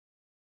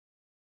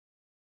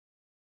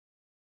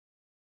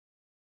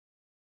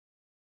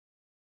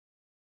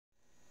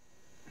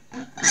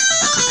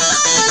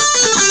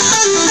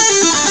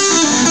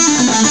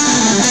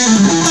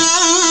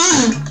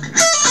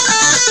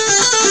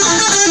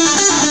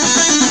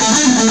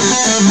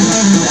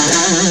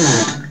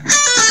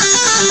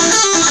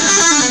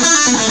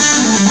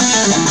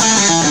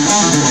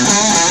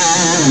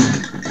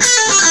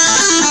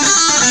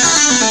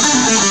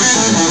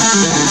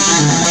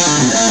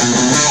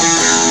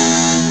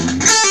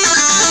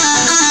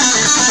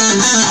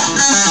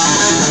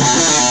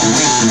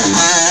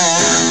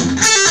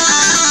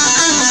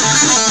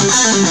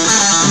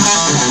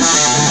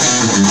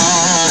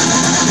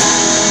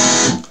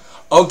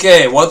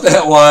Okay, what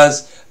that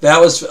was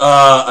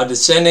a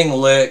descending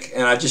lick,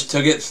 and I just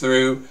took it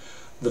through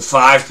the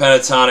 5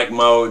 pentatonic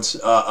modes.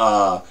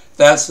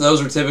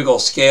 Those are typical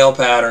scale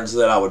patterns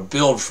that I would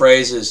build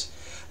phrases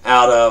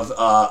out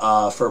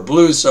of for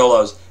blues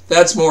solos.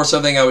 That's more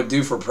something I would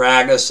do for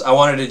practice. I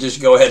wanted to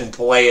just go ahead and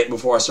play it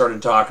before I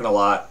started talking a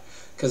lot,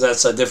 because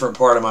that's a different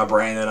part of my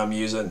brain that I'm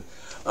using.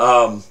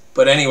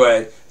 But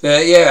anyway,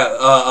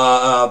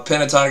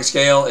 pentatonic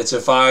scale, it's a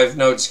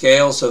 5-note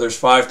scale, so there's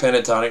 5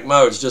 pentatonic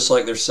modes, just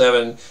like there's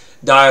 7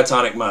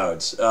 diatonic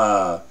modes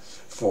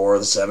for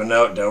the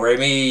 7-note do re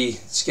mi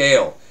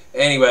scale.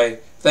 Anyway,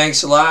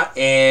 thanks a lot,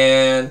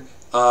 and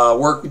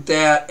work with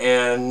that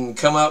and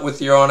come up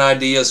with your own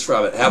ideas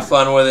from it. Have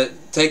fun with it.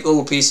 Take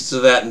little pieces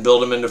of that and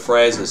build them into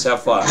phrases.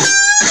 Have fun.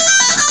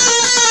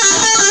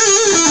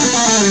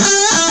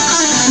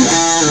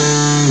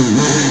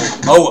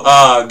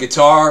 Oh,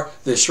 guitar,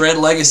 the Shred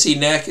Legacy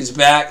neck is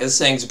back. This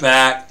thing's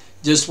back.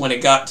 Just when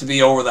it got to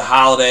be over the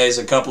holidays,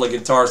 a couple of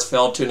guitars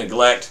fell to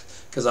neglect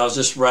because I was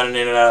just running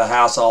in and out of the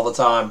house all the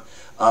time.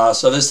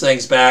 So this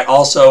thing's back.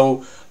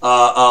 Also,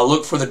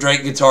 look for the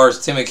Drake Guitars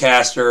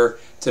Timicaster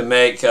to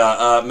make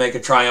a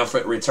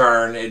triumphant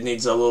return. It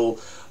needs a little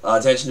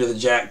attention to the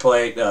jack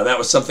plate. That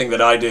was something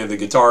that I did. The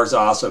guitar's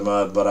awesome,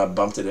 but I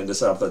bumped it into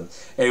something.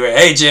 Anyway,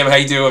 hey Jim, how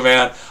you doing,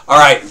 man? All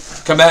right,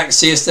 come back and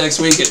see us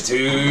next week at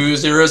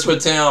Tuesday Riffs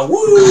with Town.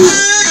 Woo!